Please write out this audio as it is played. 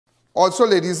Also,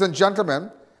 ladies and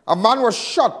gentlemen, a man was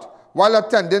shot while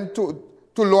attending to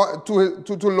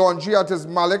laundry at his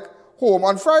Malick home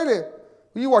on Friday.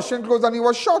 He was washing clothes and he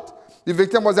was shot. The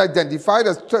victim was identified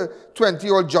as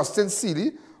 20-year-old Justin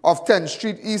Sealey of 10th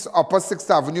Street East, Upper 6th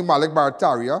Avenue, Malick,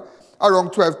 Barataria.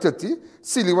 Around 12:30,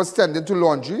 Sealey was tending to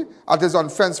laundry at his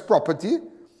unfenced property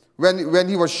when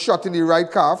he was shot in the right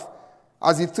calf.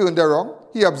 As he turned around,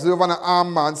 he observed an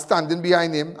armed man standing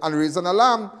behind him and raised an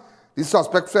alarm. The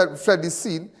suspect fled the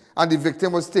scene and the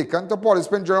victim was taken to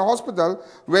Port-au-Prince General Hospital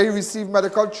where he received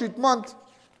medical treatment.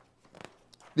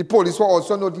 The police were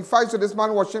also notified, so this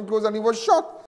man was washing clothes and he was shot.